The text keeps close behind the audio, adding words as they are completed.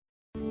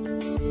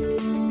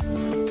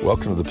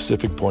Welcome to the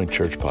Pacific Point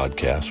Church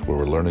podcast, where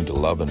we're learning to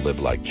love and live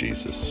like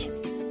Jesus.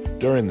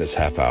 During this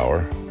half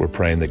hour, we're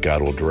praying that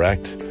God will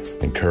direct,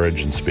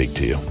 encourage, and speak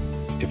to you.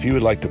 If you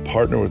would like to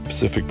partner with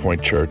Pacific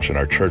Point Church and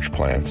our church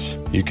plants,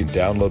 you can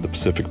download the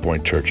Pacific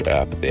Point Church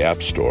app at the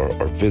App Store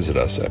or visit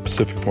us at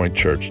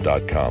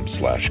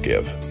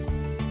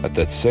pacificpointchurch.com/give. At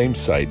that same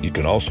site, you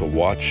can also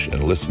watch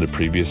and listen to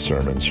previous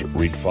sermons,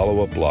 read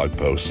follow-up blog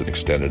posts and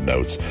extended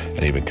notes,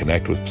 and even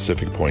connect with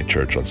Pacific Point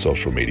Church on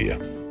social media.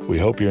 We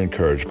hope you're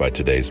encouraged by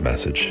today's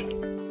message.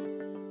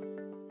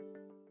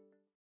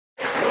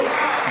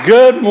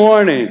 Good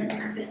morning.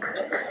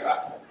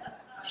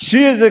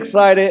 She is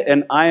excited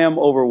and I am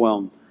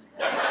overwhelmed.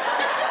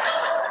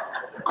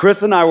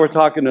 Chris and I were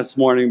talking this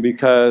morning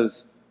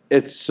because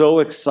it's so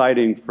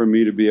exciting for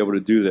me to be able to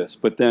do this.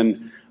 But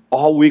then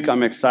all week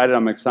I'm excited.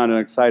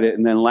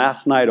 And then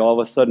last night, all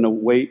of a sudden a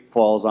weight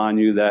falls on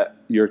you that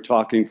you're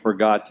talking for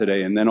God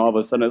today. And then all of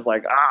a sudden it's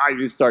like,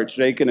 you start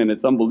shaking and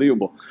it's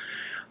unbelievable.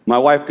 My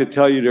wife could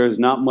tell you there's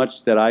not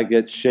much that I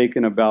get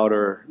shaken about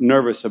or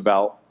nervous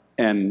about.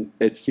 And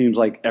it seems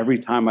like every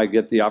time I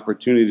get the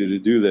opportunity to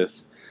do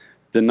this,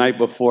 the night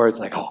before, it's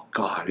like, oh,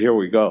 God, here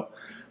we go.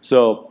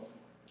 So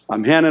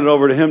I'm handing it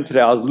over to him today.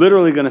 I was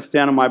literally going to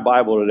stand on my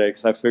Bible today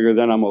because I figured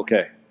then I'm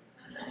okay.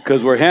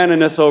 Because we're handing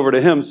this over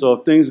to him. So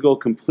if things go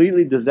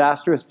completely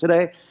disastrous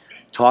today,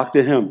 talk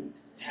to him,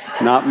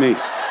 not me.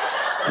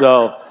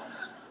 So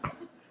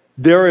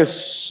there is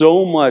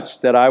so much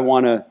that I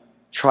want to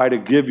try to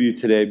give you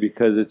today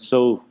because it's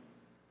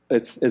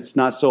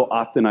not so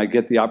often I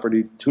get the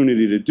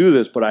opportunity to do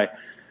this, but I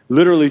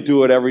literally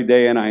do it every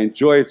day and I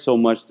enjoy it so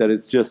much that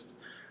it's just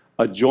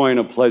a joy and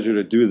a pleasure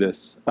to do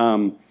this.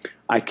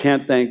 I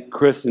can't thank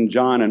Chris and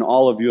John and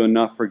all of you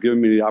enough for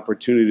giving me the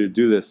opportunity to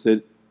do this.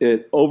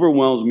 It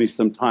overwhelms me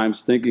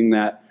sometimes thinking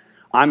that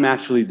I'm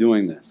actually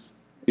doing this.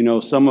 You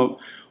know,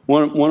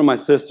 one of my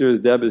sisters,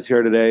 Deb, is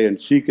here today, and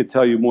she could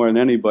tell you more than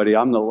anybody.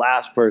 I'm the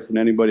last person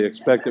anybody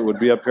expected would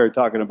be up here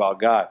talking about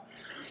God.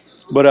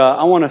 But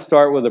I want to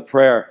start with a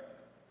prayer.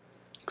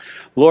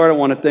 Lord, I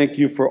want to thank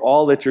you for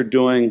all that you're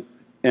doing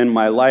in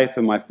my life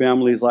and my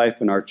family's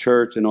life and our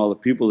church and all the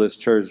people of this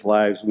church's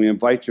lives. We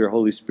invite your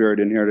Holy Spirit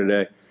in here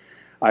today.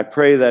 I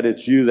pray that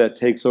it's you that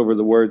takes over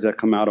the words that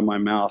come out of my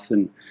mouth,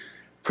 and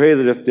pray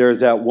that if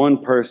there's that one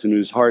person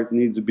whose heart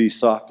needs to be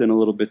softened a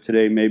little bit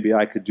today, maybe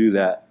I could do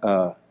that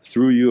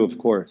through you, of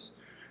course.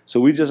 So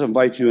we just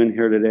invite you in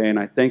here today, and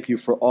I thank you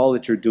for all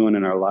that you're doing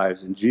in our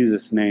lives. In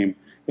Jesus' name,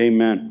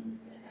 amen.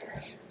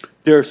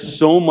 There's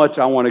so much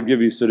I want to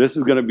give you, so this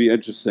is going to be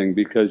interesting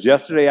because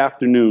yesterday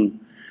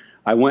afternoon,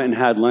 I went and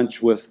had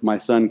lunch with my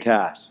son,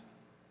 Cass,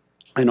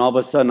 and all of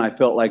a sudden I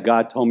felt like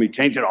God told me,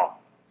 change it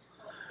all.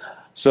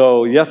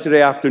 So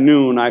yesterday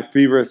afternoon, I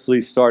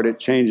feverishly started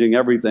changing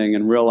everything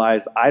and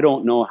realized I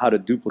don't know how to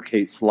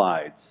duplicate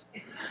slides.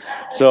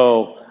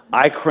 So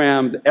I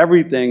crammed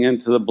everything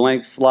into the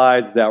blank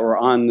slides that were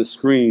on the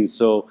screen,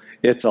 so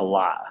it's a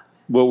lot.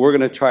 But we're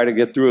going to try to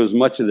get through as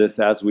much of this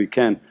as we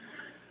can.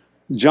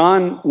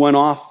 John went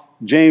off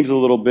James a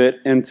little bit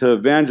into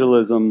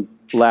evangelism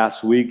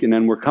last week, and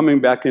then we're coming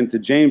back into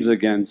James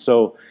again.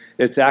 So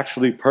it's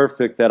actually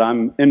perfect that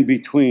I'm in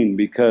between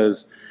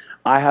because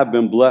I have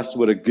been blessed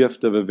with a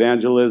gift of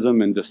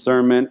evangelism and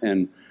discernment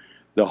and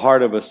the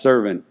heart of a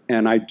servant,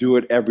 and I do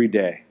it every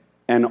day.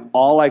 And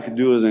all I can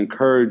do is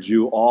encourage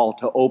you all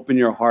to open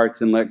your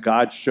hearts and let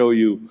God show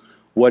you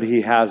what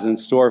he has in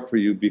store for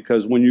you,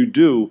 because when you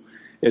do,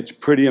 it's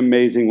pretty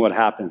amazing what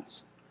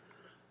happens.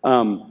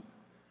 I'm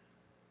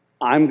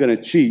going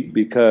to cheat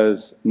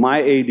because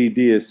my ADD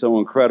is so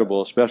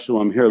incredible, especially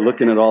when I'm here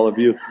looking at all of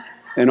you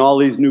and all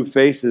these new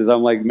faces.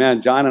 I'm like,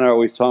 man, John and I are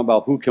always talking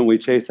about who can we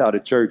chase out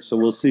of church, so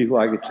we'll see who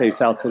I can chase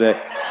out today.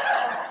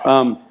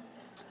 I'm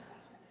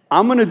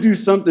going to do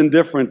something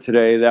different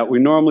today that we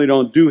normally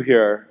don't do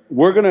here.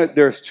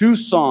 There's two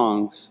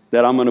songs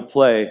that I'm going to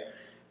play,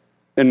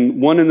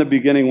 and one in the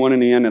beginning, one in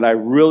the end, and I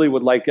really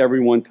would like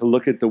everyone to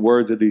look at the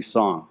words of these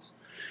songs.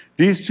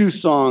 These two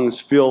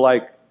songs feel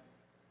like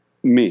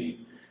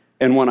me,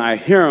 and when I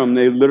hear them,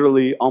 they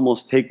literally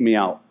almost take me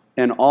out.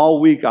 And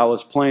all week I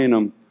was playing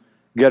them,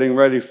 getting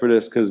ready for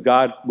this, because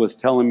God was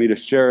telling me to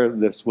share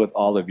this with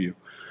all of you.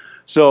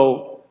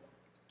 So,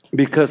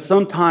 because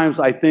sometimes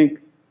I think,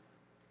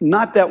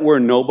 not that we're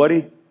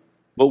nobody,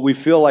 but we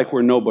feel like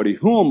we're nobody.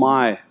 Who am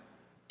I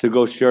to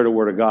go share the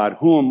word of God?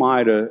 Who am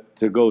I to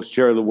go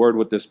share the word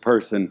with this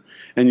person?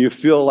 And you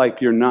feel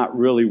like you're not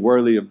really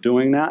worthy of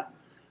doing that.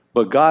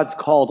 But God's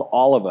called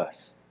all of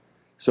us.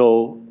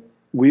 So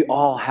we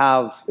all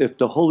have, if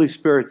the Holy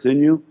Spirit's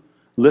in you,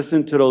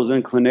 listen to those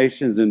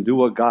inclinations and do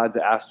what God's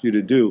asked you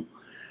to do.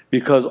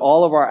 Because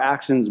all of our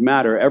actions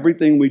matter.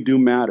 Everything we do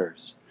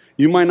matters.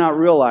 You might not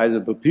realize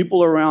it, but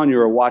people around you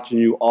are watching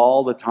you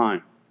all the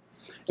time.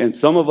 And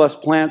some of us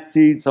plant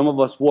seeds, some of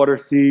us water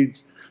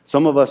seeds,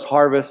 some of us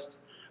harvest,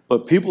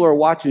 but people are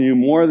watching you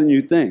more than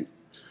you think.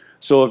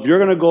 So if you're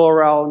going to go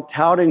around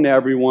touting to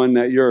everyone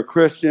that you're a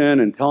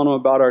Christian and telling them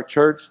about our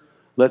church,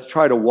 let's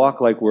try to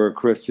walk like we're a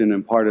Christian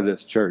and part of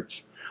this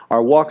church.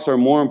 Our walks are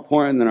more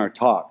important than our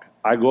talk.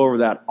 I go over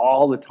that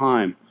all the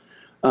time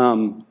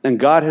And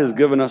God has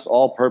given us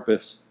all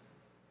purpose.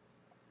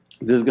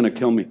 This is going to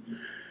kill me.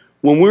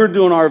 When we were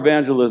doing our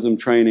evangelism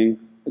training,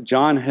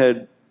 John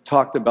had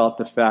talked about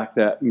the fact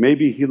that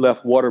maybe he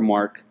left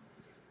Watermark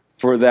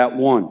for that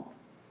one.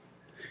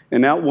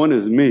 And that one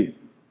is me.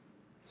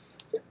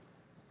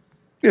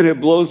 And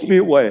it blows me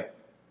away.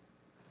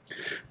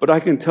 But I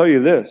can tell you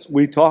this.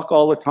 We talk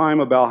all the time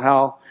about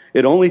how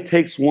it only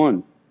takes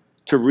one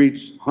to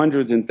reach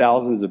hundreds and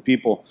thousands of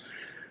people.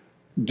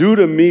 Due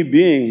to me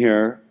being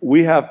here,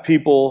 we have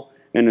people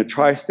in the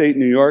tri-state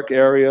New York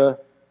area,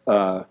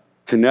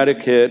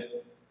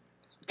 Connecticut,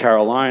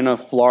 Carolina,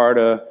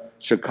 Florida,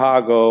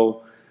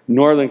 Chicago,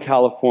 Northern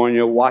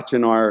California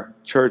watching our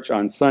church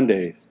on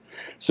Sundays.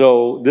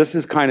 So this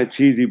is kind of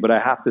cheesy, but I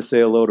have to say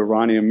hello to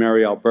Ronnie and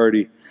Mary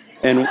Alberti.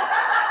 And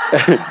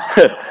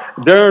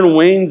they're in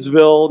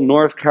Waynesville,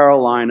 North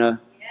Carolina,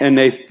 and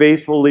they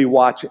faithfully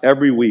watch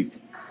every week.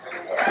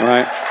 All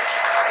right?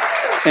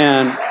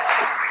 And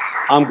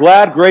I'm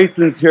glad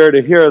Grayson's here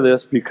to hear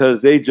this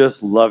because they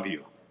just love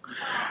you.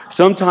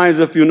 Sometimes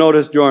if you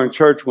notice during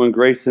church when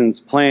Grayson's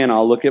playing,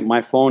 I'll look at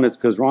my phone. It's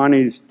because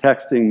Ronnie's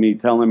texting me,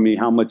 telling me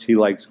how much he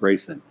likes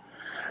Grayson.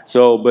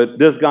 So, but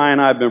this guy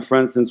and I have been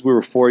friends since we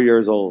were 4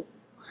 years old.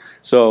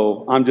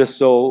 So I'm just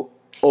so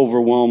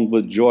overwhelmed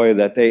with joy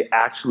that they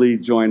actually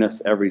join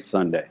us every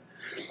Sunday.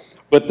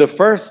 But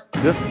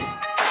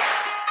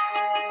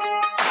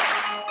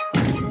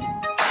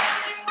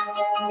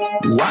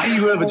why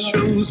you ever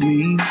chose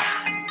me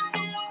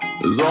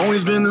has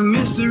always been a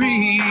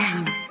mystery.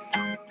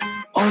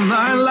 All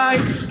my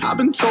life I've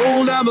been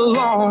told I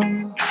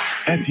belong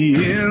at the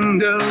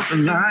end of the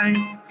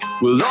line,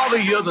 with all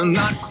the other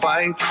not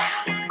quite,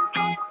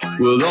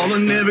 with all the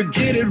never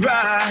get it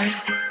right.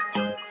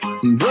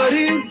 But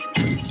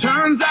it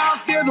turns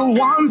out they're the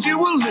ones you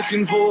were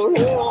looking for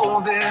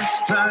all this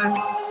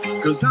time.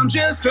 'Cause I'm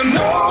just a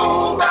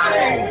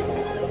nobody,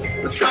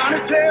 trying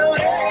to tell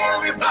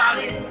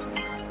everybody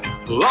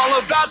all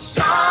about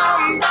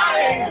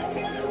somebody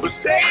who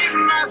saved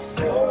my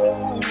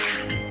soul.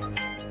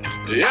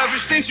 Ever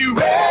since you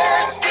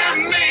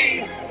rescued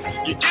me,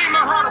 you gave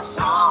my heart a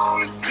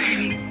song to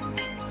sing.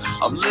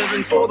 I'm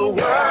living for the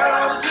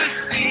world to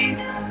see,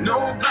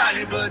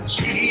 nobody but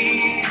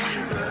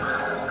Jesus.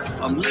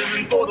 I'm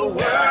living for the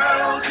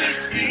world to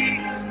see,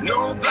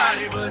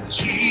 nobody but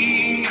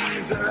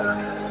Jesus.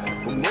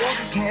 When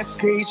Moses had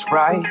stage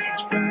fright,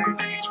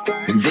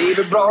 and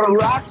David brought a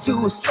rock to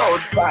a sword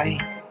fight,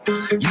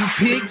 you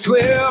picked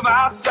 12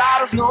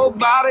 outsiders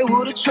nobody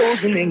would have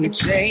chosen, and you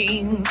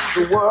changed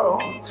the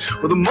world.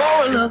 Well, the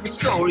moral of the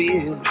story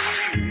is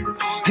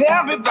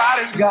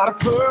everybody's got a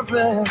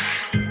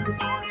purpose.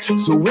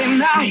 So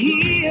when I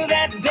hear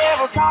that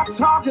devil start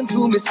talking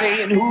to me,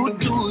 saying, who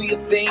do you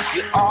think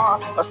you are?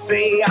 I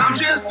say, I'm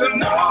just a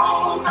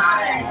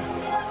nobody,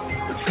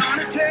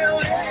 trying to tell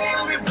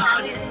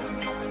everybody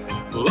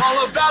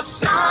all about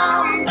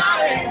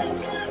somebody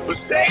who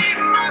saved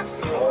my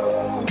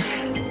soul.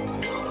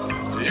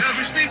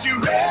 Ever since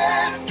you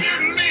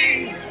rescued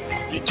me,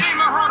 you gave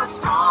my heart a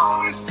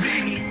song to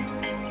sing.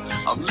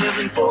 I'm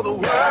living for the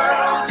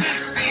world to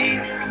see,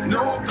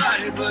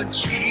 nobody but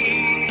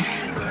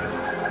Jesus.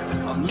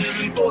 I'm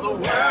living for the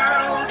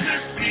world to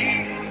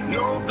see,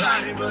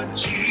 nobody but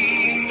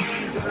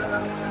Jesus.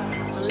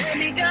 So let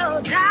me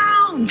go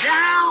down,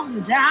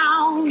 down,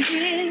 down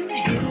in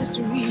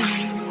history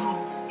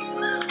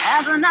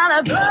as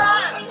another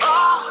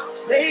blood-bought,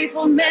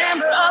 faithful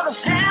member of the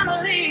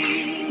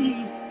family.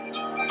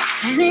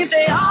 And if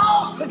they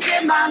all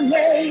forget my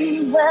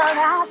name, well,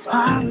 that's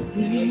fine with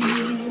me.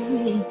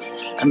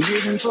 I'm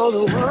living for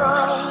the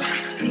world to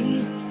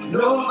see,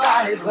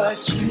 nobody but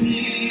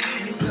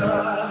Jesus.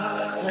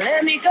 So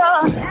let me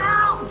go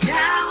down,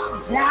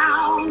 down,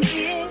 down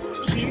in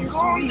history.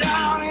 Go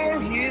down in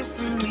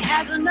history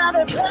as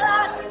another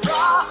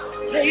blood-bought,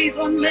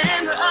 faithful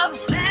member of the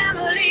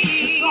family.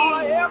 That's all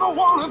I ever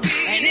want to be.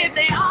 And if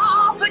they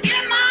all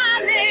forget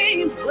my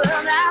name,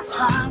 well, that's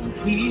fine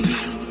with me.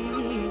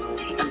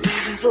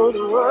 For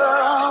the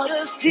world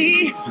to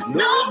see,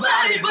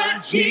 nobody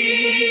but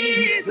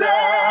Jesus.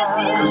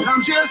 'Cause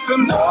I'm just a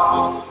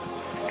no.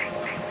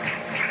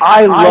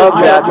 I love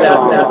that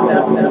song.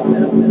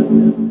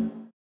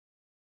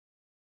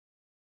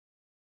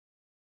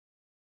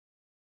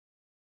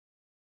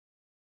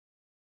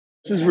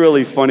 This is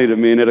really funny to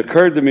me, and it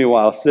occurred to me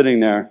while I was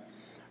sitting there.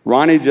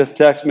 Ronnie just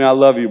texted me, I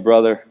love you,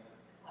 brother.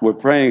 We're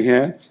praying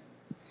hands.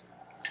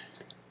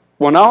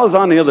 When I was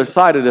on the other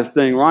side of this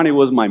thing, Ronnie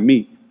was my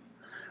meat.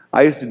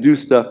 I used to do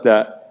stuff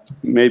that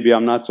maybe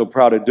I'm not so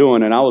proud of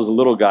doing, and I was a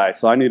little guy,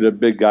 so I needed a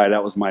big guy.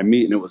 That was my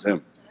meat, and it was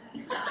him.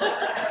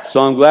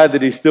 So I'm glad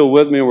that he's still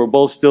with me, and we're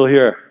both still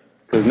here,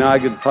 because now I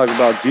get to talk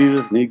about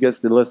Jesus, and he gets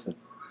to listen.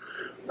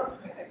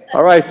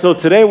 All right, so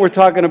today we're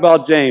talking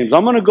about James.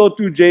 I'm going to go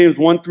through James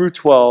 1 through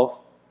 12,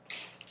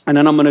 and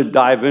then I'm going to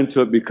dive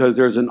into it, because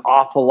there's an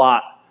awful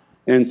lot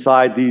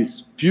inside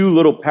these few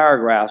little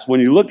paragraphs.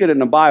 When you look at it in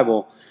the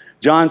Bible,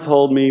 John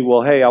told me,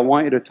 well, hey, I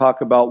want you to talk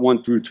about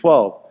 1 through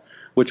 12.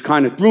 Which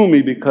kind of threw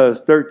me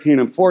because 13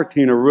 and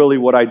 14 are really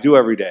what I do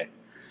every day.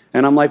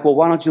 And I'm like, well,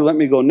 why don't you let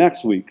me go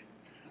next week?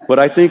 But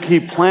I think he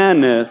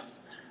planned this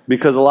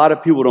because a lot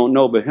of people don't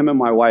know, but him and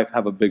my wife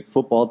have a big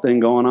football thing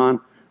going on,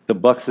 the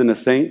Bucks and the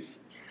Saints.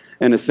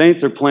 And the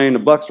Saints are playing the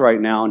Bucks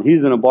right now, and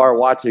he's in a bar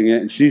watching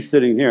it, and she's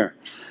sitting here.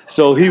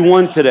 So he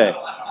won today.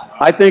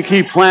 I think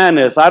he planned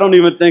this. I don't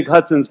even think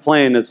Hudson's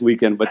playing this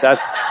weekend, but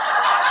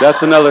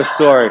that's another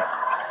story.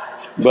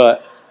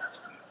 But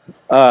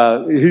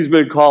he's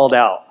been called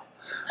out.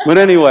 But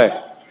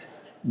anyway,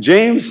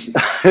 James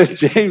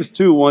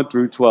 2, 1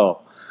 through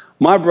 12.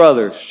 My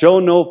brothers, show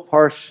no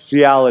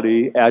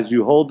partiality as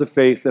you hold the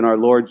faith in our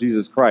Lord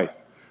Jesus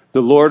Christ,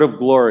 the Lord of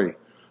glory.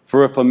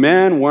 For if a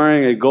man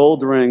wearing a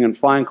gold ring and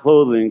fine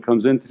clothing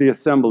comes into the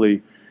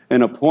assembly,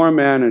 and a poor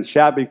man in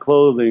shabby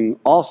clothing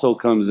also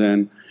comes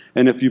in,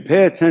 and if you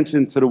pay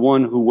attention to the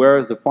one who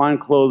wears the fine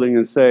clothing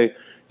and say,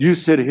 you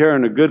sit here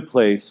in a good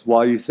place,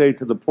 while you say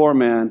to the poor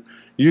man,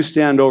 you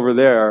stand over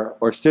there,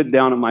 or sit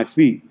down at my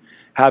feet,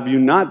 have you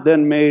not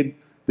then made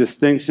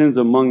distinctions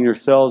among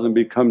yourselves and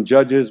become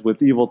judges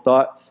with evil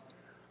thoughts?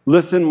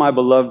 Listen, my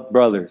beloved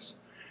brothers.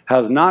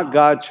 Has not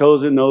God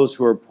chosen those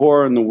who are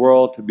poor in the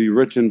world to be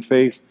rich in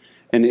faith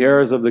and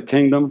heirs of the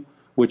kingdom,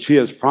 which he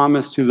has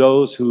promised to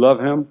those who love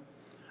him?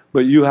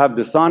 But you have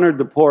dishonored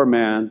the poor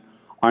man.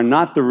 Are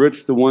not the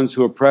rich the ones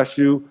who oppress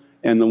you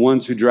and the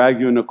ones who drag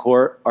you into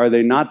court? Are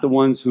they not the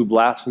ones who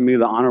blaspheme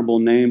the honorable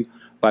name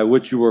by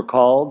which you were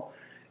called?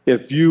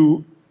 If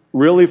you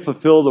really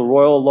fulfill the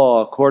royal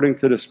law according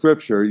to the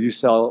scripture, you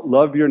shall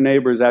love your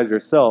neighbors as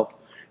yourself,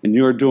 and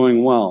you are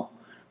doing well.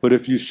 But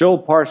if you show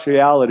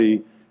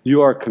partiality,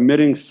 you are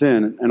committing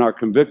sin and are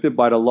convicted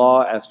by the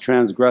law as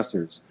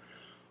transgressors.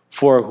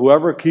 For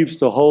whoever keeps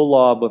the whole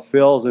law but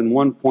fails in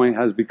one point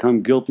has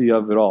become guilty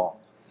of it all.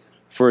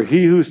 For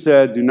he who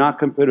said, do not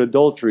commit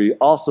adultery,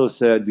 also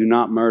said, do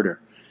not murder.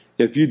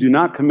 If you do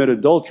not commit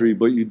adultery,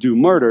 but you do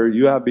murder,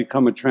 you have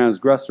become a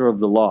transgressor of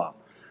the law.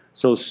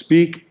 So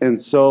speak and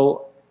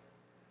so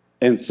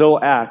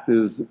act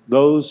as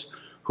those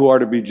who are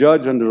to be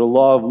judged under the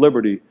law of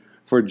liberty.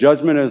 For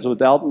judgment is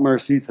without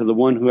mercy to the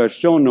one who has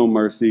shown no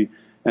mercy,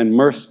 and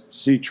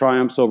mercy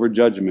triumphs over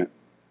judgment.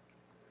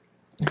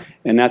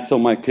 And that's so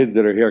my kids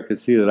that are here can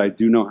see that I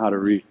do know how to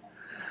read.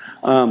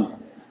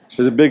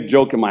 There's a big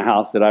joke in my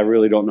house that I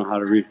really don't know how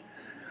to read.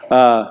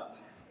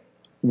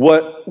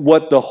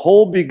 What the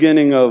whole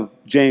beginning of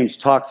James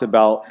talks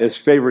about is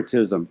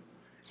favoritism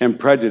and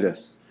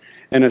prejudice.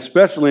 And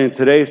especially in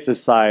today's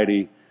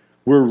society,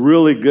 we're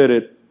really good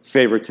at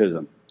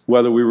favoritism,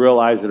 whether we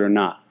realize it or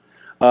not.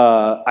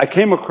 I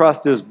came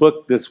across this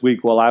book this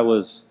week while I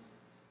was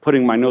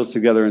putting my notes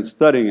together and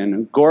studying,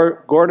 and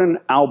Gordon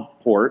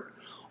Allport,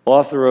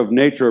 author of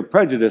Nature of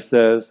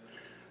Prejudice,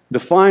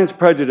 defines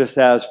prejudice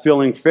as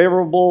feeling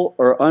favorable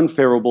or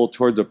unfavorable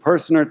towards a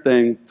person or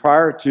thing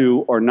prior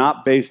to or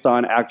not based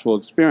on actual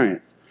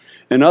experience.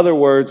 In other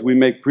words, we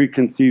make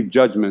preconceived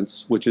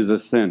judgments, which is a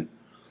sin.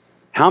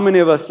 How many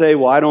of us say,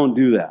 well, I don't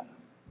do that,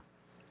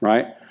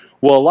 right?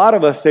 Well, a lot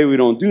of us say we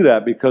don't do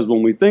that because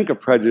when we think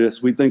of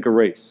prejudice, we think of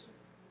race,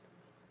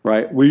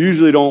 right? We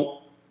usually don't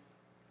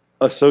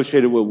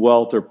associate it with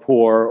wealth or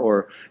poor,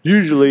 or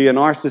usually in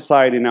our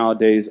society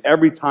nowadays,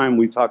 every time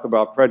we talk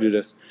about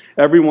prejudice,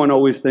 everyone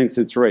always thinks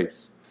it's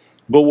race.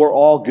 But we're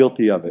all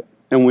guilty of it,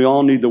 and we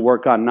all need to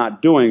work on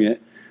not doing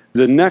it.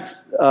 The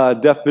next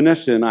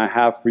definition I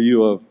have for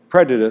you of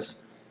prejudice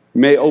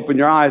may open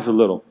your eyes a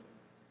little.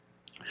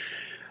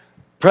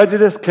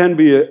 Prejudice can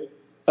be an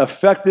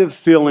affective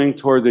feeling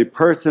towards a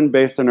person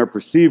based on their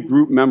perceived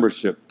group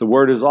membership. The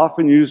word is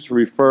often used to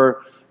refer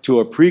to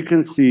a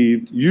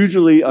preconceived,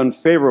 usually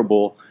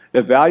unfavorable,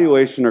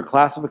 evaluation or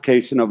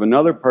classification of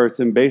another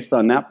person based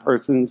on that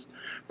person's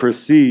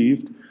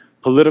perceived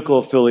political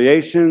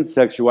affiliation,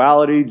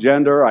 sexuality,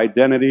 gender,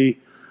 identity,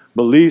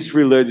 beliefs,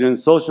 religion,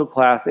 social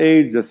class,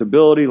 age,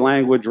 disability,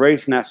 language,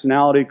 race,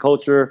 nationality,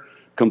 culture,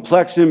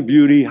 complexion,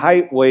 beauty,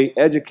 height, weight,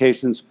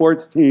 education,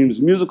 sports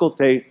teams, musical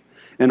taste,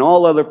 and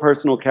all other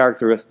personal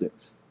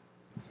characteristics.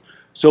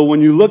 So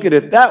when you look at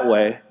it that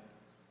way,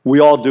 we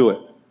all do it.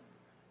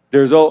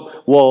 There's,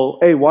 well,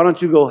 hey, why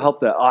don't you go help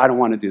that? Oh, I don't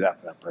want to do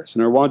that for that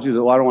person. Or why don't you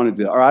do, I don't want to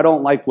do that. Or I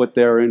don't like what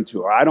they're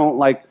into. Or I don't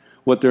like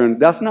what they're in.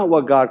 That's not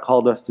what God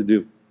called us to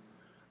do.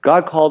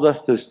 God called us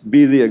to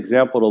be the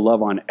example to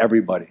love on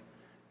everybody.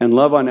 And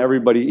love on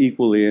everybody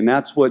equally. And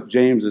that's what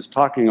James is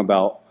talking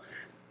about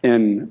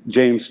in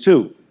James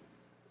 2.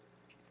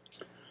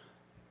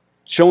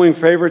 Showing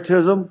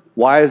favoritism,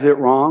 why is it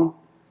wrong?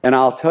 And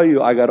I'll tell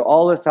you, I got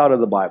all this out of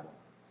the Bible.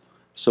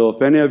 So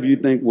if any of you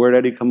think, where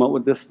did he come up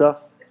with this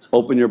stuff?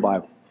 Open your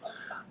Bible.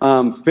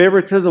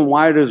 Favoritism,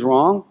 why it is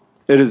wrong?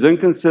 It is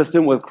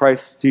inconsistent with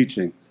Christ's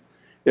teachings.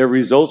 It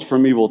results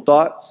from evil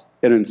thoughts.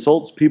 It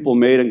insults people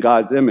made in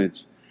God's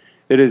image.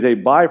 It is a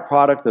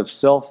byproduct of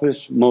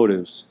selfish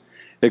motives.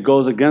 It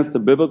goes against the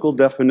biblical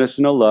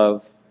definition of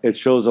love. It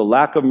shows a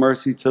lack of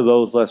mercy to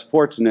those less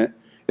fortunate.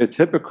 It's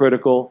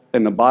hypocritical,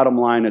 and the bottom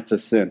line, it's a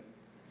sin.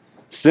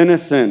 Sin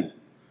is sin.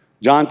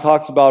 John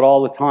talks about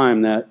all the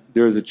time that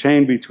there is a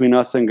chain between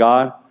us and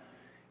God.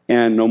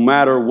 And no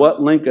matter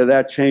what link of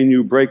that chain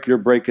you break, you're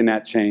breaking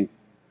that chain.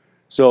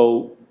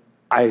 So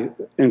I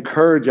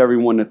encourage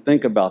everyone to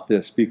think about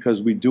this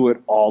because we do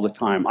it all the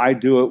time. I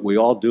do it. We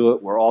all do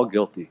it. We're all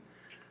guilty.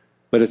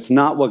 But it's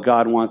not what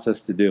God wants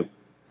us to do.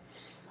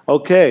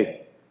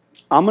 Okay,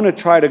 I'm going to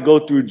try to go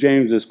through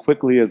James as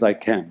quickly as I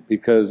can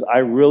because I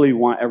really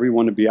want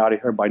everyone to be out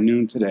of here by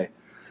noon today.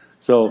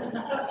 So,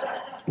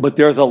 but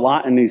there's a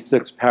lot in these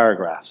 6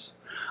 paragraphs.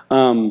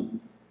 James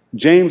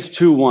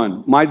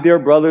 2:1. My dear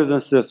brothers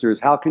and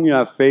sisters, how can you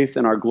have faith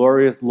in our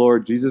glorious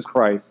Lord Jesus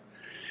Christ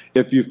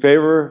if you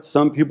favor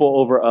some people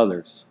over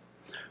others?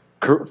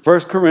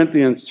 1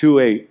 Corinthians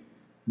 2:8.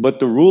 But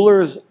the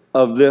rulers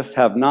of this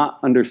have not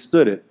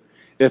understood it.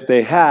 If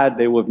they had,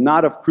 they would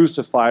not have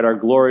crucified our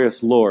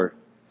glorious Lord.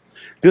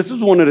 This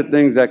is one of the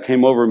things that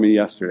came over me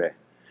yesterday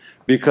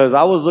because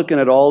I was looking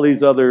at all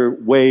these other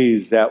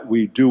ways that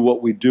we do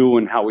what we do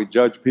and how we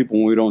judge people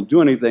when we don't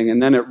do anything.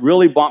 And then it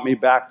really brought me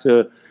back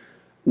to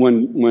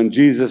when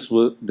Jesus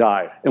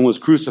died and was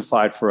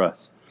crucified for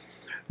us.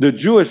 The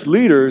Jewish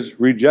leaders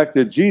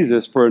rejected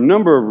Jesus for a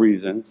number of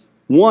reasons.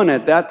 One,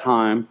 at that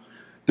time,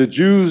 the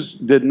Jews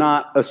did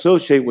not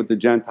associate with the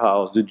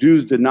Gentiles. The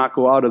Jews did not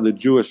go out of the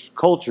Jewish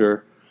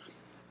culture.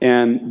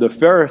 And the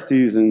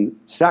Pharisees and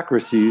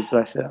Sadducees, did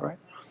I say that right?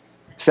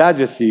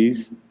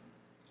 Sadducees,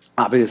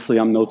 obviously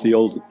I'm no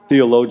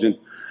theologian,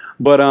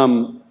 but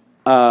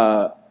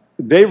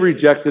they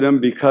rejected him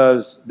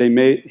because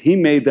he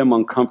made them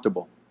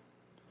uncomfortable.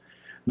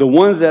 The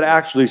ones that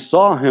actually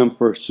saw him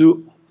for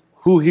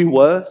who he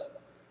was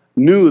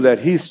knew that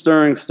he's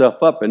stirring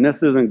stuff up, and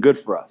this isn't good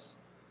for us.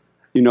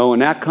 You know,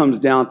 and that comes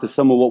down to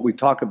some of what we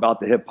talk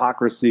about, the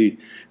hypocrisy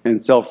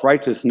and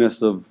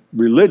self-righteousness of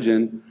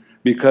religion,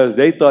 because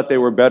they thought they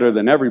were better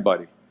than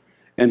everybody.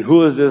 And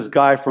who is this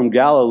guy from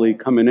Galilee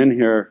coming in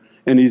here,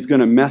 and he's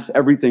going to mess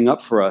everything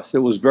up for us? It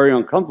was very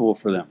uncomfortable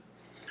for them.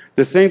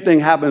 The same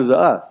thing happens to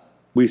us.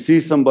 We see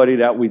somebody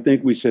that we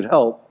think we should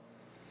help,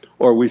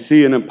 or we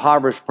see an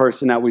impoverished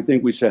person that we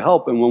think we should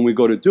help, and when we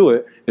go to do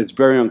it, it's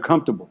very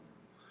uncomfortable.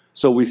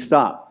 So we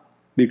stop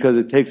because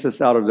it takes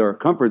us out of their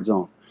comfort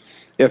zone.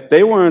 If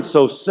they weren't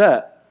so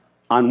set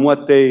on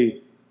what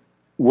they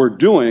were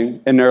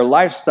doing and their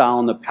lifestyle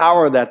and the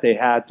power that they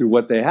had through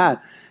what they had,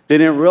 they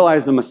didn't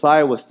realize the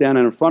Messiah was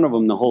standing in front of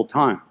them the whole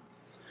time.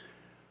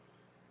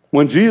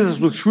 When Jesus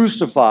was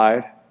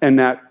crucified and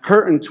that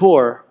curtain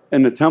tore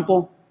in the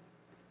temple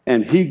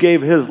and he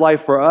gave his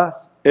life for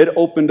us, it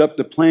opened up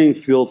the playing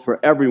field for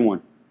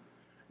everyone.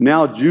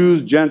 Now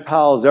Jews,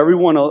 Gentiles,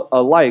 everyone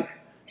alike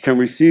can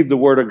receive the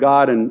word of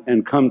God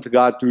and come to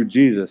God through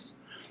Jesus.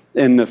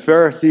 And the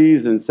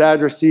Pharisees and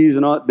Sadducees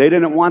and all, they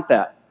didn't want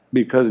that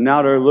because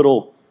now their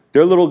little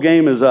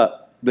game is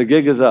up. The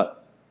gig is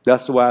up.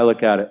 That's the way I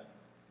look at it.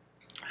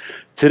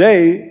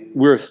 Today,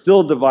 we're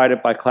still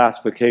divided by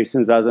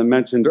classifications, as I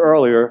mentioned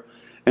earlier,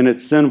 and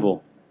it's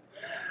sinful.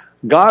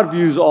 God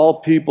views all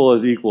people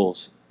as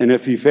equals. And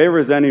if he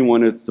favors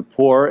anyone, it's the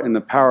poor and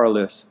the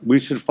powerless. We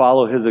should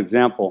follow his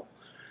example.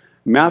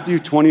 Matthew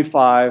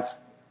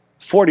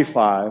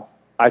 25:45,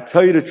 I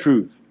tell you the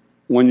truth.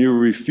 When you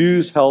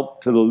refuse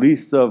help to the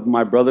least of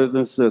my brothers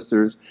and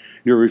sisters,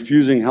 you're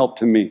refusing help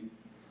to me.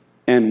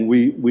 And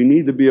we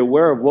need to be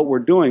aware of what we're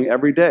doing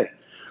every day.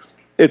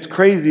 It's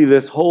crazy,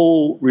 this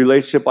whole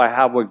relationship I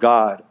have with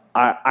God.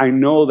 I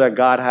know that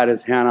God had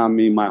his hand on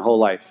me my whole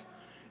life.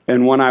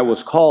 And when I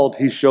was called,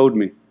 he showed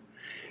me.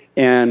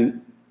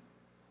 And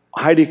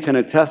Heidi can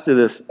attest to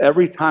this.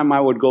 Every time I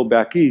would go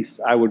back east,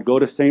 I would go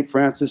to St.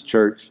 Francis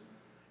Church,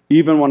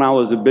 even when I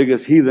was the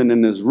biggest heathen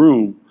in this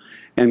room,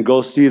 and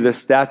go see the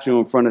statue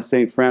in front of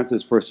St.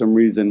 Francis for some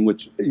reason,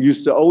 which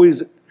used to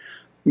always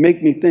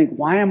make me think,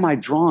 why am I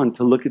drawn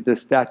to look at this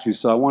statue?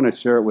 So I want to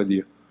share it with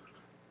you.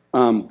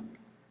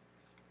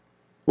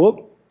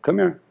 Come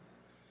here.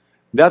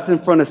 That's in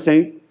front of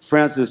St.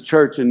 Francis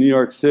Church in New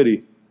York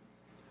City.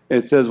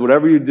 It says,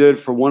 whatever you did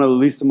for one of the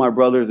least of my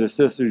brothers or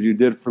sisters, you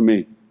did for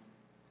me.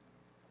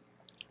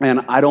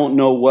 And I don't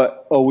know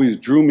what always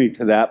drew me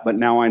to that, but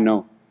now I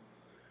know.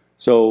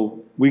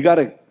 So we got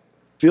to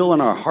feel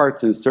in our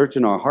hearts and search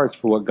in our hearts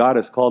for what God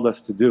has called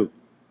us to do.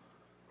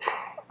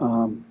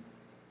 I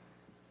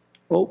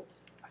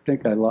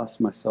think I lost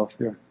myself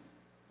here.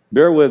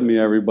 Bear with me,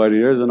 everybody.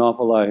 There's an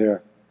awful lot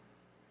here.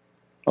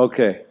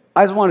 Okay.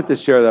 I just wanted to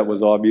share that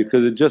with all of you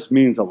because it just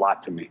means a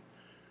lot to me.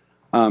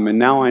 And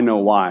now I know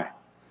why.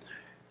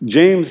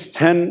 James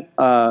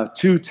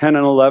 2:10 and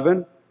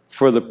 11.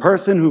 For the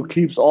person who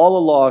keeps all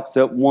the law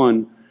except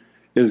one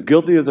is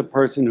guilty as a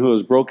person who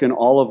has broken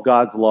all of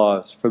God's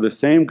laws. For the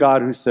same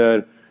God who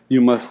said, you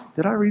must...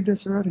 Did I read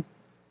this already?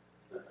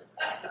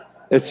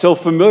 It's so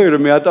familiar to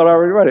me, I thought I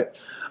already read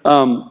it.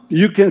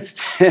 You can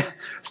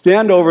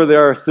stand over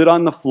there or sit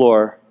on the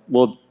floor.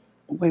 Well,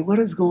 wait, what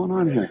is going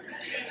on here?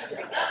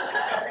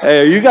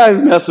 Hey, are you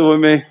guys messing with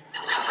me?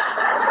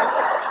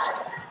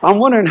 I'm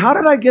wondering, how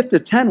did I get to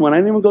 10 when I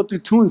didn't even go through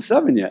 2 and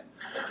 7 yet?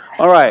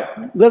 All right,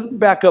 let's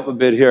back up a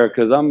bit here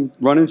because I'm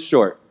running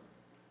short.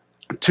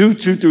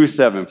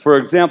 2:2-7. For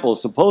example,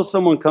 suppose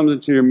someone comes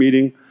into your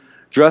meeting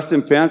dressed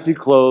in fancy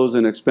clothes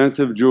and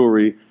expensive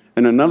jewelry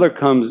and another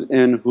comes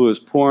in who is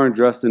poor and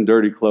dressed in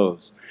dirty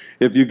clothes.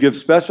 If you give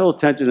special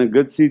attention and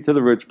good seat to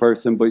the rich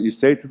person, but you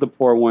say to the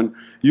poor one,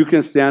 you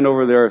can stand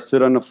over there or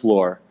sit on the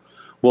floor,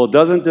 well,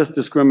 doesn't this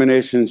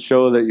discrimination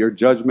show that your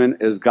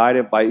judgment is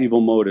guided by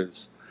evil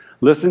motives?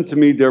 Listen to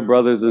me, dear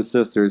brothers and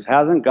sisters.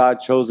 Hasn't God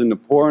chosen the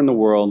poor in the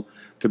world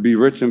to be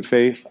rich in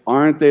faith?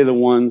 Aren't they the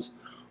ones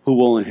who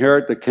will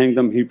inherit the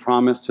kingdom he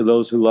promised to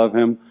those who love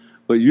him?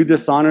 But you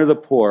dishonor the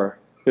poor.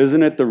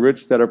 Isn't it the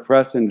rich that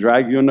oppress and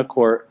drag you into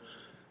court?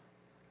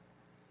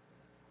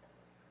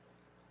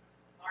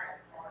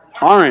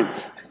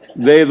 Aren't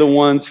they the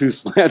ones who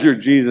slander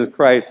Jesus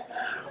Christ,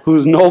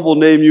 whose noble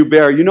name you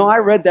bear? You know, I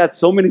read that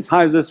so many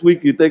times this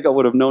week, you'd think I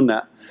would have known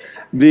that.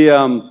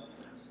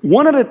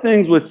 One of the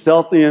things with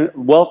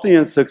wealthy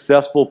and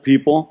successful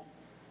people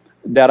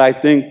that I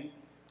think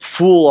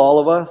fool all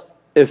of us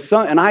is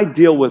and I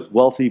deal with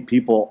wealthy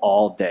people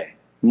all day.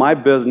 My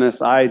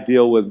business, I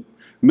deal with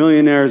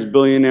millionaires,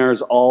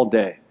 billionaires all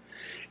day.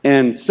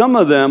 And some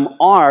of them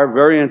are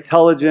very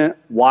intelligent,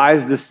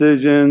 wise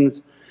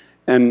decisions,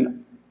 and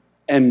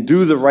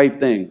do the right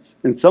things.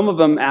 And some of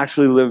them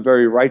actually live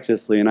very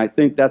righteously. And I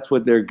think that's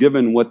what they're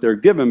given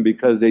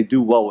because they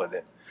do well with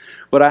it.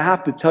 But I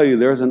have to tell you,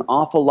 there's an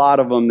awful lot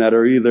of them that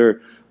are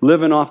either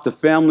living off the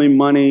family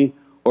money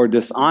or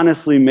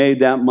dishonestly made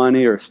that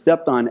money or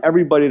stepped on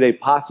everybody they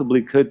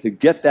possibly could to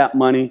get that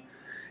money.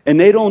 And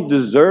they don't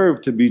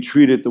deserve to be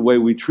treated the way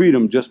we treat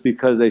them just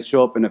because they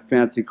show up in a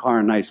fancy car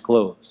and nice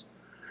clothes.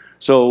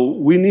 So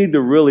we need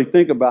to really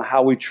think about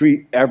how we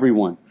treat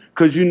everyone,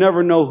 because you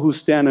never know who's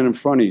standing in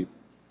front of you.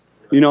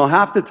 You know,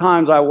 half the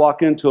times I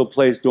walk into a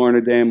place during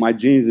the day in my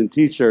jeans and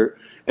t-shirt,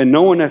 and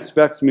no one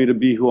expects me to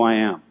be who I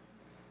am.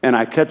 And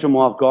I catch them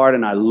off guard,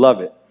 and I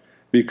love it.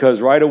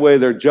 Because right away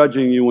they're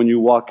judging you when you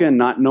walk in,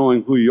 not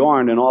knowing who you are,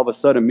 and then all of a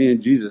sudden me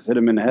and Jesus hit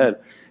them in the head.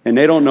 And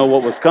they don't know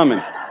what was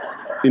coming.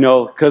 You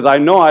know, because I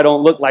know I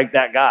don't look like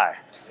that guy.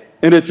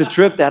 And it's a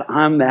trip that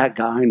I'm that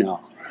guy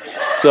now.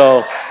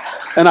 So,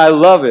 and I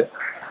love it.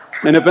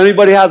 And if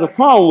anybody has a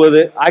problem with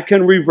it, I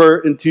can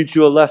revert and teach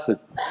you a lesson.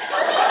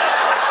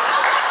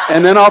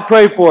 And then I'll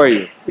pray for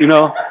you, you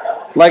know.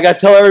 Like I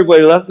tell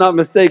everybody, let's not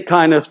mistake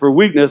kindness for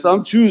weakness.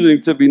 I'm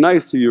choosing to be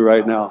nice to you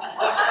right now.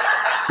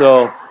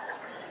 So,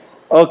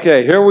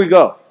 okay, here we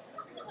go.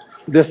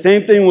 The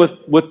same thing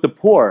with the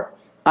poor.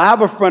 I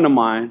have a friend of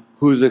mine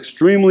who's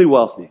extremely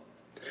wealthy.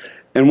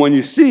 And when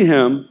you see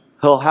him,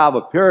 he'll have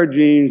a pair of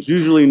jeans,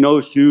 usually no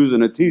shoes,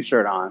 and a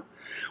t-shirt on.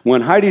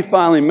 When Heidi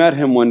finally met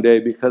him one day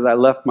because I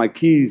left my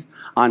keys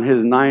on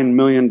his $9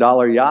 million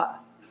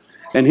yacht,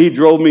 and he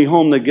drove me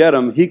home to get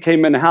him, he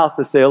came in the house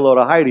to say hello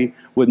to Heidi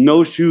with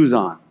no shoes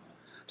on.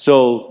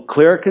 So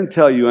Claire can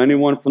tell you,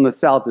 anyone from the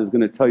South is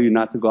going to tell you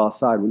not to go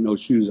outside with no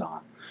shoes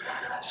on.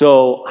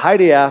 So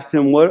Heidi asked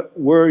him,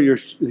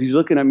 he's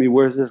looking at me,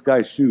 where's this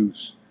guy's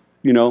shoes?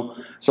 You know?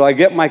 So I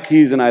get my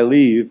keys and I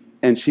leave,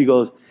 and she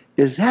goes,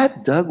 is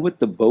that Doug with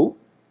the boat?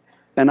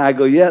 And I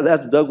go, yeah,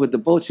 that's Doug with the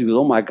boat. She goes,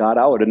 oh my God,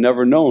 I would have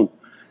never known.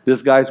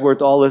 This guy's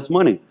worth all this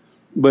money.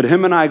 But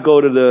him and I go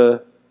to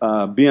the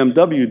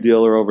BMW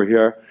dealer over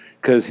here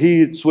because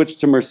he switched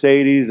to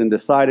Mercedes and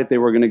decided they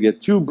were going to get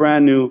 2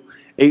 brand new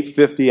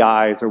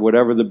 850i's or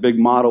whatever the big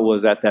model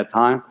was at that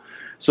time.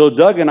 So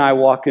Doug and I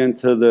walk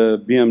into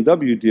the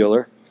BMW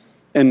dealer,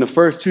 and the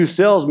first 2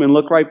 salesmen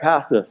look right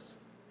past us.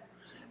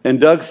 And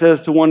Doug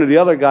says to one of the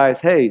other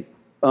guys, hey,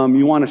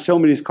 you want to show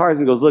me these cars?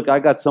 And he goes, look, I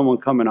got someone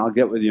coming. I'll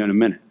get with you in a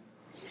minute.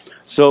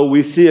 So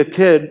we see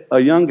a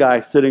young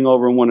guy sitting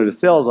over in one of the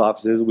sales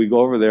offices. We go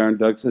over there, and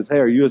Doug says, hey,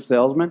 are you a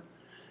salesman?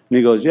 And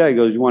he goes, yeah. He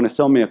goes, you want to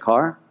sell me a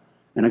car?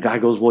 And the guy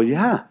goes, well,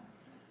 yeah.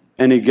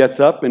 And he gets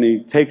up, and he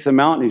takes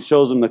him out, and he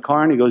shows him the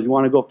car, and he goes, you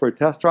want to go for a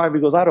test drive? He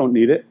goes, I don't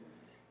need it.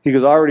 He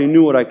goes, I already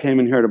knew what I came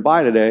in here to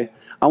buy today.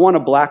 I want a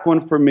black one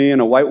for me and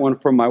a white one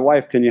for my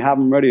wife. Can you have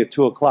them ready at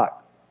 2 o'clock?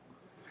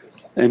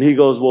 And he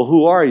goes, well,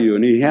 who are you?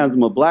 And he hands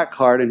him a black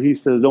card, and he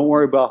says, don't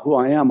worry about who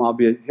I am. I'll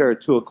be here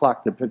at 2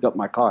 o'clock to pick up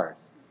my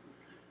cars.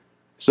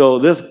 So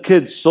this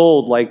kid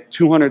sold like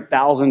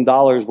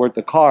 $200,000 worth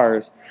of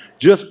cars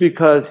just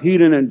because he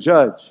didn't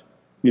judge,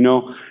 you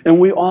know. And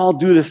we all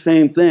do the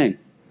same thing.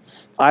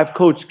 I've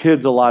coached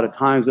kids a lot of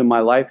times in my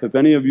life. If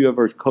any of you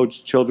ever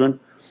coached children,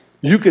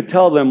 you could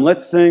tell them,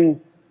 let's sing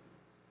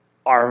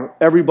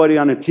everybody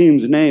on the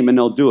team's name, and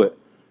they'll do it.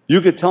 You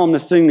could tell them to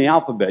sing the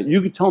alphabet.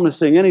 You could tell them to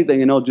sing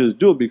anything, and they'll just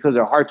do it because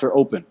their hearts are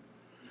open.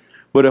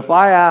 But if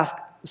I ask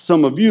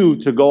some of you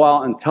to go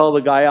out and tell the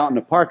guy out in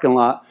the parking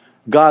lot,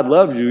 God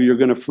loves you, you're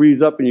going to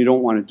freeze up and you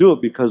don't want to do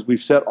it because we've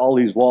set all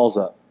these walls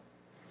up.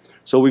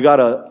 So we got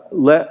to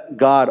let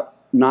God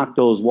knock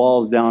those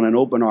walls down and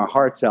open our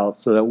hearts out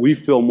so that we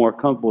feel more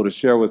comfortable to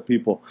share with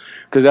people,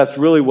 because that's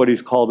really what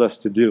he's called us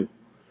to do.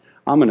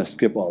 I'm going to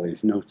skip all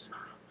these notes.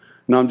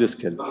 No, I'm just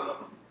kidding.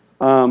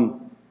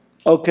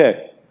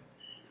 Okay.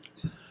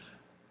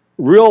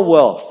 Real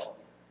wealth.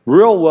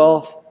 Real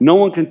wealth, no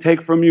one can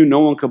take from you,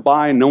 no one can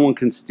buy, no one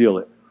can steal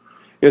it.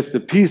 It's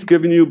the peace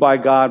given you by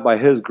God, by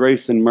his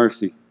grace and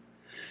mercy.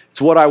 It's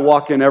what I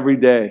walk in every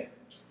day,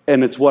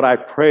 and it's what I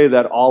pray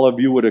that all of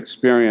you would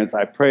experience.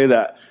 I pray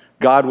that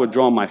God would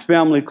draw my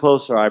family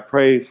closer. I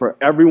pray for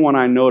everyone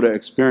I know to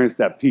experience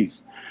that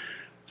peace.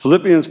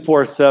 Philippians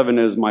 4:7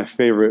 is my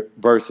favorite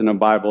verse in the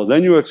Bible.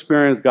 Then you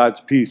experience God's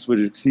peace,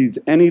 which exceeds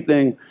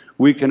anything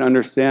we can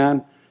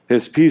understand.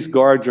 His peace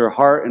guards your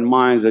heart and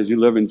minds as you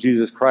live in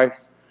Jesus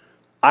Christ.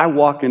 I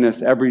walk in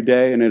this every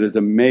day, and it is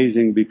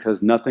amazing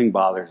because nothing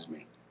bothers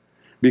me.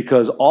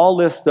 Because all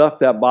this stuff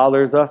that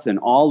bothers us and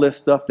all this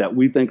stuff that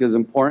we think is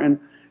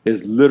important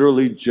is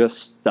literally just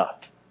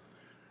stuff.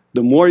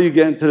 The more you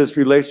get into this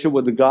relationship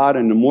with God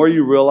and the more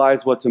you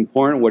realize what's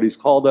important, what he's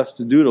called us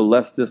to do, the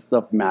less this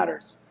stuff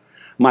matters.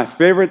 My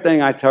favorite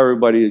thing I tell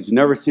everybody is you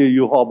never see a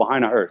U-Haul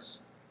behind a hearse.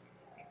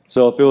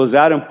 So if it was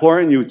that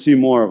important, you would see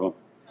more of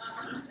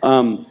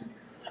them.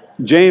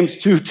 James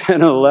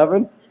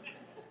 2:10-11.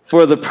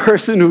 For the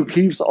person who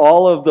keeps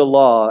all of the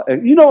law,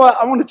 and you know what?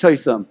 I want to tell you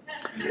something.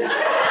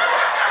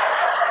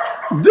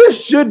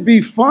 This should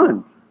be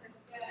fun.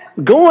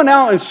 Going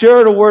out and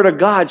sharing the word of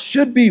God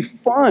should be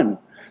fun.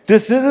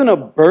 This isn't a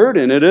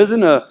burden. It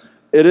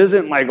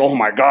isn't like, oh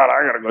my God,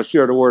 I gotta go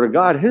share the word of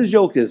God. His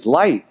yoke is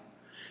light.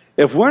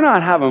 If we're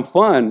not having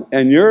fun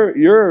and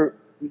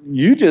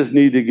you just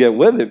need to get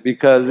with it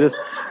because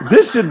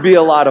this should be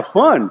a lot of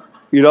fun.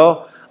 You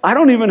know, I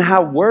don't even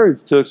have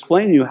words to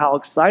explain to you how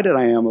excited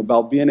I am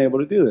about being able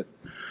to do this.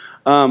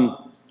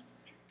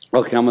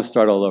 Okay, I'm going to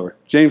start all over.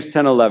 James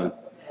 10:11.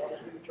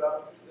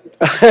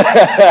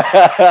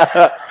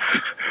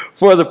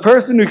 For the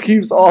person who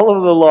keeps all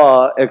of the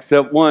law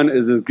except one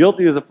is as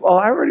guilty as oh,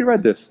 I already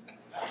read this.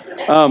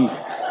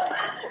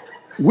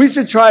 We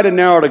should try to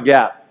narrow the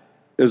gap,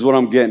 is what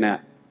I'm getting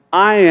at.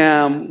 I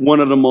am one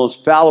of the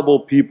most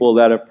fallible people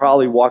that have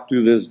probably walked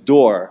through this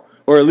door,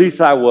 or at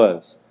least I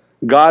was.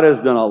 God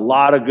has done a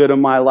lot of good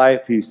in my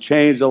life. He's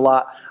changed a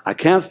lot. I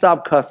can't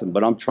stop cussing,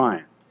 but I'm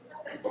trying.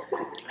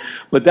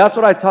 But that's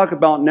what I talk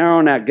about,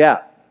 narrowing that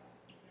gap.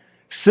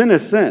 Sin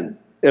is sin.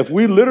 If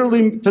we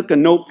literally took a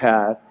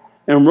notepad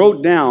and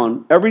wrote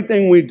down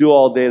everything we do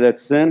all day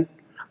that's sin,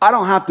 I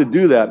don't have to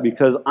do that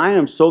because I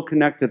am so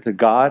connected to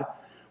God.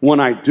 When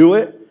I do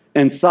it,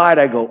 inside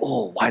I go,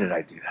 oh, why did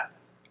I do that?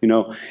 You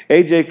know,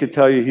 AJ could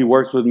tell you he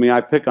works with me.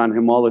 I pick on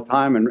him all the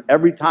time. And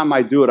every time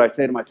I do it, I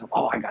say to myself,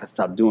 oh, I got to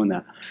stop doing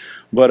that.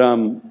 But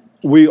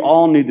we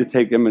all need to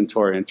take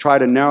inventory and try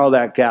to narrow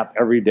that gap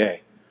every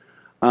day.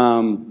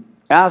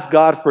 Ask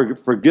God for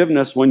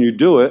forgiveness when you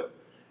do it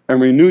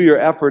and renew your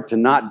effort to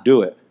not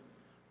do it.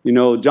 You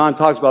know, John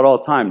talks about all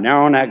the time,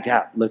 narrowing that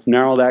gap. Let's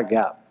narrow that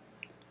gap.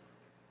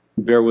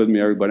 Bear with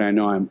me, everybody. I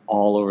know I'm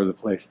all over the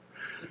place.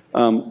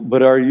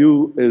 But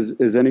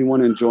is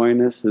anyone enjoying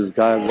this? Is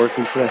God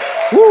working today?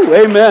 Woo,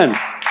 amen.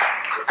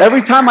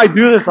 Every time I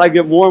do this, I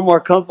get more and more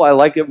comfortable. I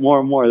like it more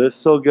and more. This is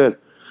so good.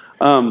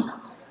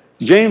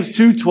 James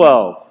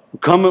 2:12.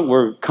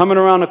 We're coming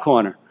around the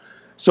corner.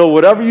 So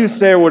whatever you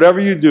say or whatever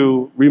you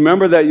do,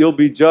 remember that you'll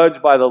be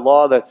judged by the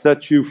law that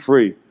sets you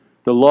free,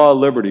 the law of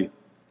liberty.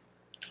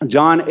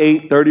 John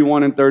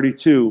 8:31 and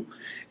 32.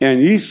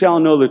 And ye shall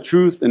know the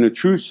truth, and the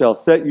truth shall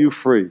set you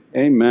free.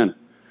 Amen.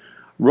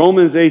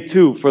 Romans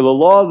 8:2, for the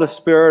law of the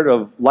Spirit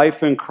of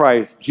life in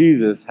Christ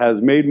Jesus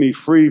has made me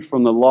free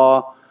from the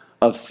law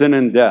of sin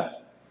and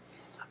death.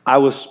 I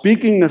was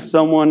speaking to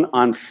someone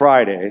on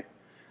Friday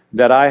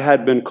that I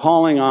had been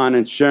calling on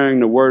and sharing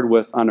the word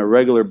with on a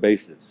regular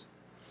basis.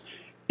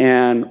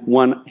 And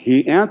when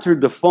he answered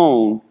the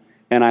phone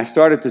and I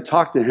started to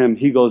talk to him,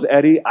 he goes,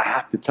 Eddie, I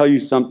have to tell you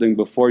something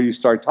before you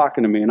start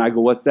talking to me. And I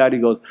go, what's that? He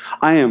goes,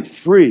 I am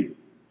free.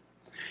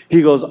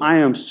 He goes, I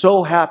am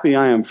so happy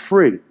I am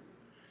free.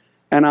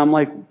 And I'm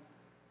like,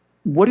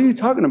 what are you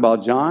talking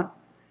about, John?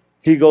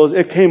 He goes,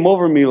 it came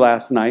over me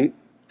last night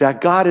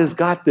that God has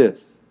got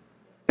this,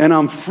 and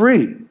I'm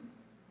free.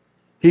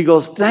 He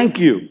goes, thank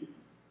you.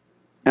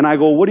 And I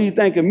go, what are you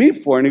thanking me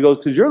for? And he goes,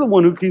 because you're the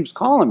one who keeps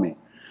calling me.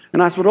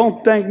 And I said,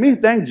 don't thank me,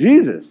 thank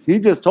Jesus. He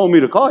just told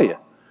me to call you.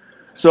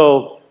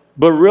 So,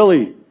 but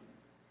really,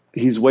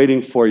 he's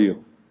waiting for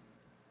you.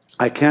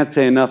 I can't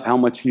say enough how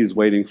much he's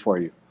waiting for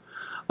you.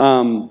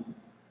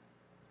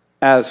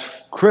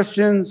 As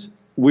Christians,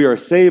 we are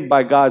saved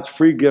by God's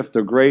free gift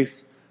of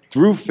grace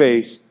through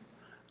faith,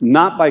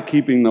 not by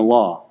keeping the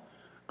law.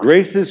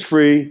 Grace is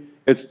free.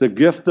 It's the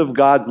gift of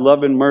God's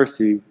love and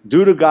mercy.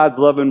 Due to God's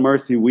love and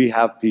mercy, we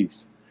have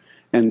peace.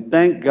 And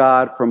thank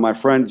God for my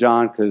friend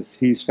John, because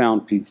he's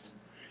found peace.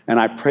 And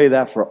I pray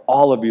that for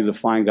all of you to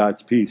find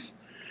God's peace.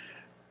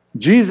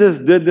 Jesus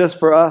did this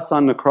for us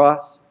on the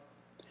cross.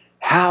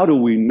 How do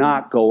we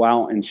not go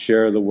out and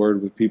share the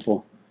word with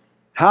people?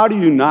 How do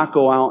you not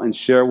go out and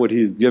share what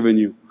he's given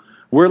you?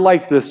 We're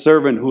like the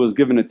servant who was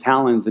given the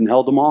talents and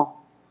held them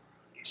all.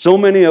 So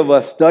many of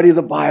us study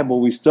the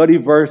Bible. We study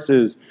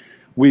verses.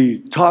 We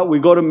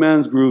go to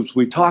men's groups.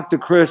 We talk to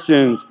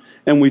Christians.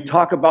 And we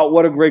talk about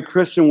what a great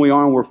Christian we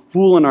are. And we're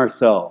fooling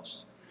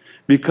ourselves.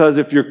 Because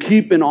if you're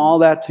keeping all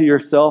that to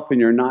yourself and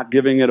you're not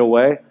giving it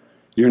away,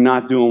 you're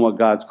not doing what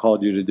God's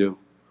called you to do.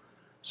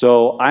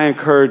 So I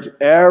encourage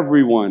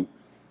everyone.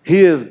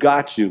 He has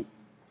got you.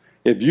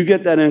 If you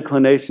get that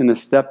inclination to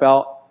step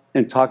out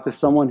and talk to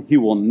someone, he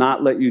will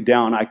not let you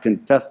down. I can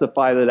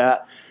testify to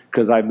that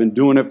because I've been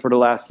doing it for the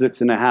last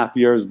 6.5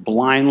 years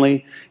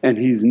blindly, and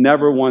he's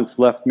never once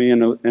left me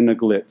in a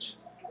glitch.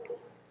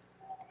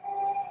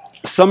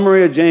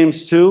 Summary of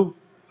James 2.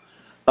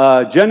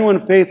 Genuine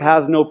faith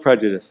has no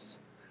prejudice.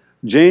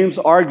 James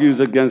argues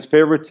against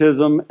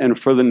favoritism and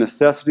for the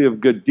necessity of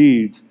good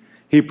deeds.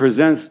 He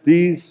presents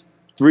these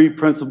 3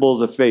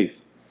 principles of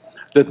faith.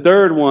 The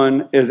third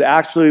one is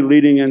actually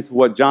leading into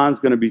what John's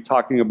going to be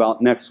talking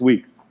about next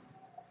week.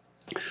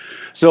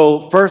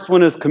 So first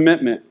one is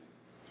commitment.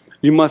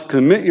 You must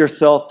commit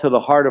yourself to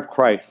the heart of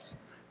Christ.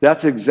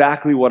 That's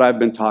exactly what I've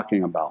been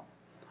talking about.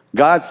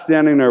 God's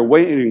standing there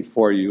waiting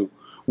for you.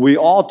 We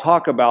all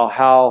talk about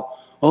how,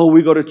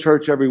 we go to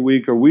church every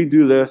week, or we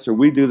do this, or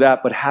we do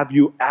that, but have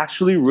you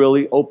actually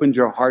really opened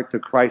your heart to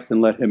Christ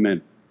and let him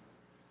in?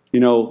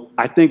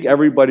 I think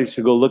everybody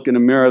should go look in the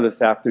mirror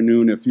this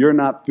afternoon if you're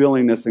not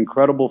feeling this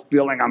incredible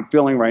feeling I'm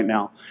feeling right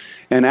now,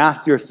 and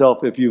ask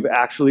yourself if you've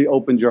actually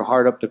opened your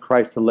heart up to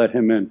Christ to let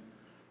him in,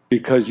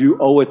 because you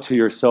owe it to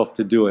yourself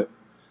to do it.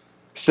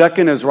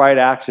 Second is right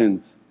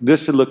actions.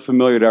 This should look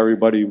familiar to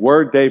everybody.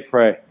 Word, day,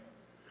 pray.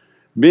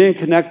 Being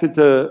connected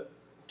to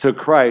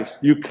Christ,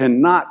 you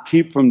cannot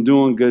keep from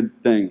doing good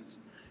things.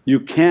 You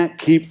can't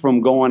keep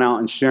from going out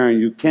and sharing.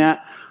 You can't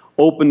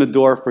open the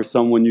door for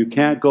someone. You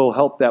can't go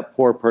help that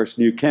poor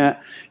person. You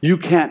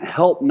can't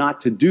help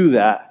not to do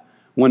that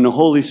when the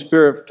Holy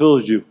Spirit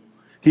fills you.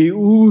 He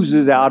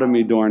oozes out of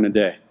me during the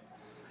day.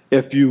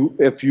 If you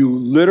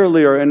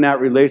literally are in that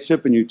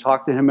relationship and you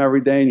talk to him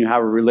every day and you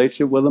have a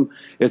relationship with him,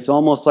 it's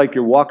almost like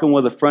you're walking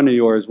with a friend of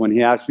yours when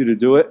he asks you to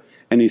do it,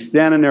 and he's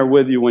standing there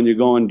with you when you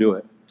go and do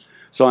it.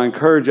 So I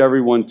encourage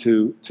everyone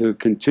to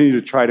continue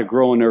to try to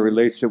grow in their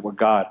relationship with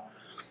God.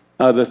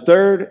 The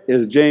third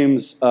is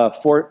James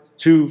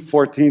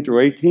 2:14 through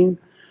 18.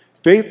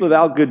 Faith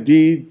without good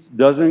deeds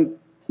doesn't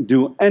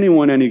do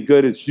anyone any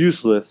good. It's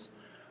useless.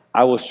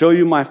 I will show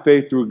you my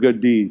faith through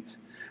good deeds.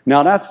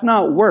 Now that's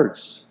not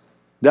works.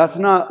 That's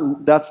not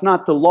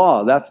the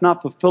law. That's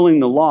not fulfilling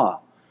the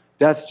law.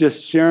 That's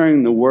just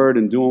sharing the word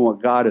and doing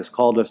what God has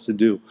called us to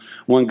do.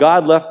 When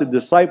God left the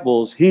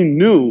disciples, he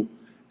knew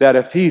that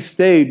if he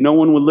stayed, no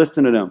one would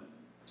listen to them.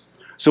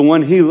 So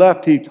when he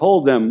left, he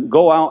told them,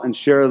 go out and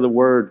share the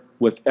word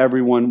with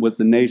everyone, with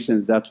the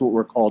nations. That's what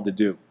we're called to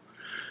do.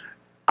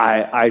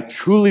 I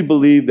truly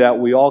believe that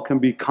we all can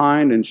be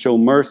kind and show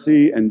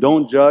mercy and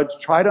don't judge.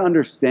 Try to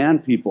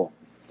understand people.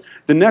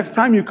 The next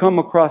time you come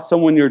across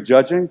someone you're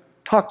judging,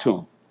 talk to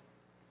them.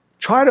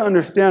 Try to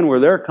understand where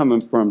they're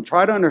coming from.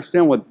 Try to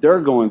understand what they're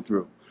going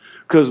through.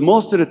 Because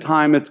most of the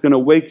time, it's going to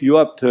wake you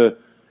up to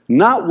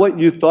not what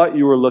you thought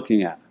you were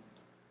looking at.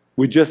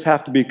 We just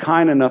have to be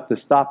kind enough to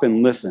stop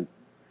and listen.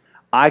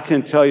 I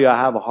can tell you I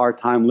have a hard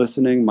time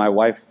listening. My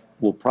wife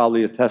will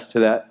probably attest to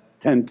that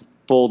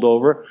tenfold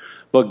over.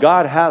 But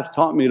God has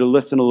taught me to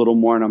listen a little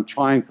more, and I'm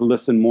trying to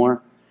listen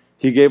more.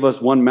 He gave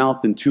us 1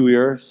 mouth and 2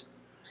 ears.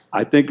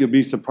 I think you'll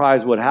be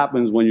surprised what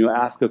happens when you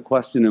ask a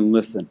question and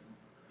listen.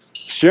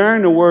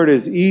 Sharing the word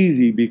is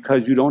easy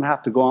because you don't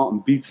have to go out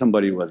and beat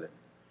somebody with it.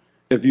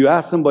 If you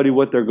ask somebody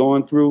what they're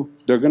going through,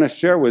 they're going to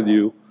share with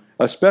you,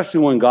 especially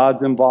when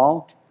God's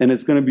involved, and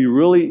it's going to be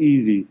really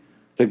easy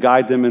to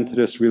guide them into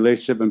this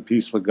relationship and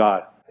peace with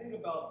God. I think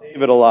about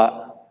David a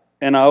lot,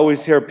 and I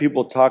always hear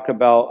people talk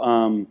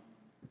about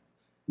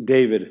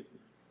David.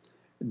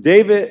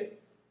 David,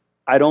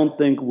 I don't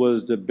think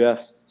was the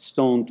best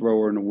stone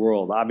thrower in the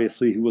world.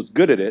 Obviously, he was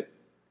good at it,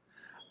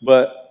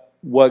 but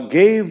what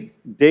gave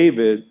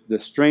David the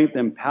strength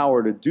and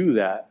power to do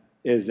that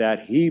is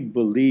that he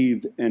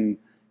believed in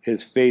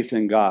his faith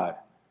in God.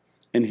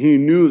 And he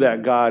knew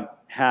that God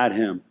had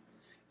him.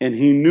 And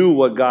he knew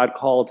what God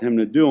called him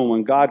to do. And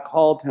when God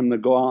called him to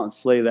go out and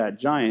slay that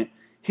giant,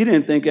 he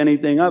didn't think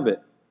anything of it.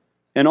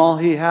 And all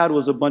he had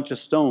was a bunch of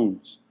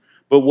stones.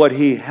 But what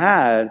he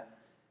had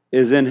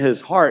is in his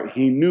heart,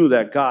 he knew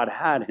that God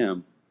had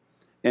him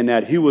and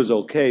that he was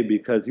okay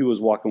because he was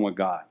walking with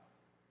God.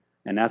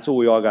 And that's what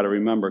we all got to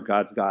remember.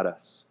 God's got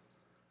us.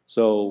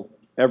 So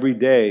every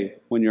day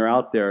when you're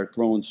out there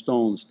throwing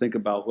stones, think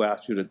about who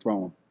asked you to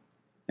throw them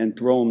and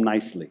throw them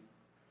nicely.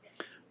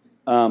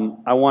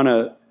 I want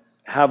to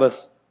have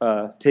us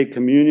take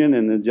communion,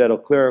 and then Jed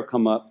O'Clair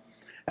come up.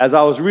 As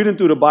I was reading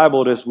through the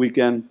Bible this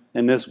weekend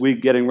and this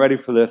week getting ready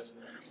for this,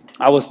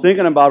 I was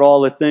thinking about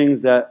all the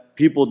things that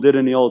people did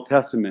in the Old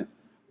Testament.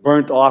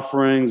 Burnt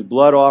offerings,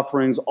 blood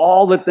offerings,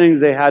 all the things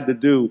they had to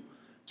do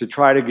to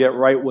try to get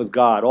right with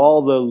God,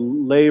 all the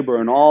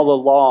labor and all the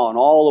law and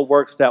all the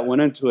works that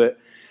went into it.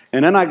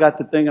 And then I got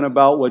to thinking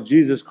about what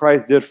Jesus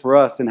Christ did for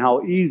us and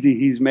how easy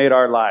he's made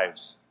our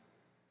lives,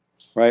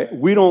 right?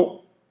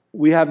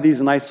 We have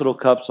these nice little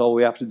cups. All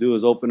we have to do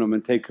is open them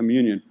and take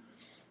communion.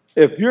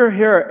 If you're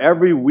here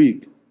every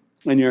week,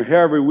 and you're here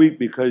every week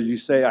because you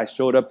say, I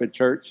showed up at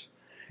church,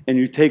 and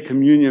you take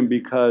communion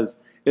because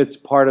it's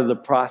part of the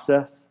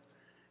process,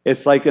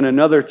 it's like in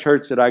another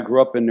church that I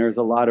grew up in, there's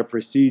a lot of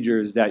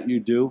procedures that you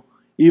do.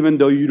 Even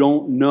though you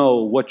don't know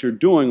what you're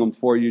doing them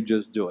for, you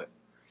just do it.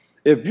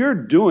 If you're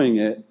doing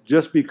it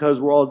just because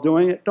we're all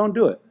doing it, don't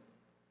do it.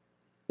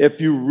 if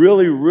you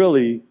really,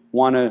 really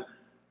want to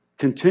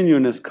continue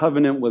in this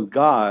covenant with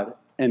God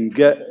and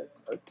get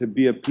to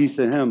be a piece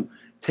of him,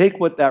 take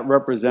what that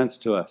represents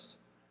to us.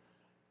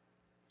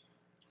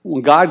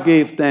 When God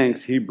gave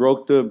thanks, he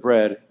broke the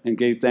bread and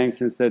gave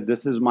thanks and said,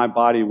 "This is my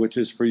body, which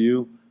is for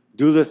you.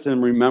 Do this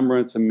in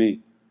remembrance of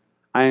me."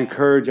 I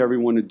encourage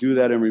everyone to do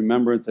that in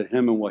remembrance of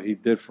him and what he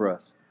did for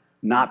us,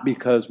 not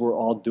because we're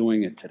all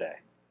doing it today.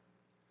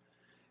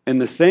 In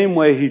the same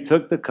way, he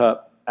took the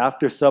cup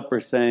after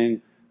supper,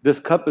 saying, "This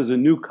cup is a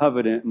new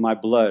covenant in my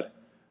blood.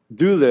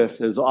 Do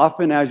this as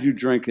often as you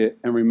drink it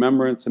in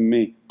remembrance of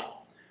me."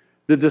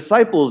 The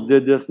disciples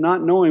did this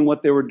not knowing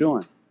what they were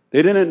doing.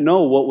 They didn't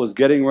know what was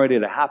getting ready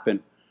to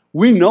happen.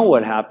 We know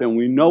what happened.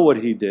 We know what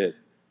he did.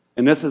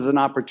 And this is an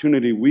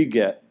opportunity we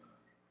get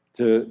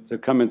to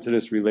come into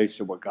this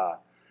relationship with God.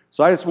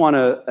 So I just want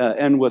to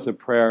end with a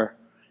prayer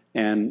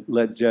and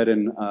let Jed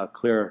and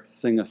Claire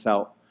sing us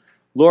out.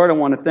 Lord, I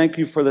want to thank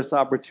you for this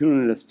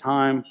opportunity, this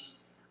time.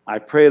 I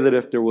pray that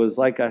if there was,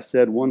 like I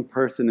said, one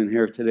person in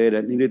here today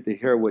that needed to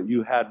hear what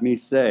you had me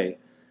say,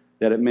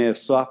 that it may have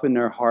softened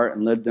their heart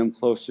and led them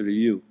closer to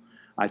you.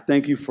 I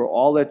thank you for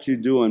all that you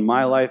do in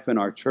my life, in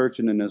our church,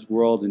 and in this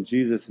world. In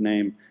Jesus'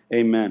 name,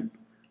 amen.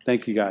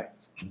 Thank you,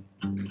 guys.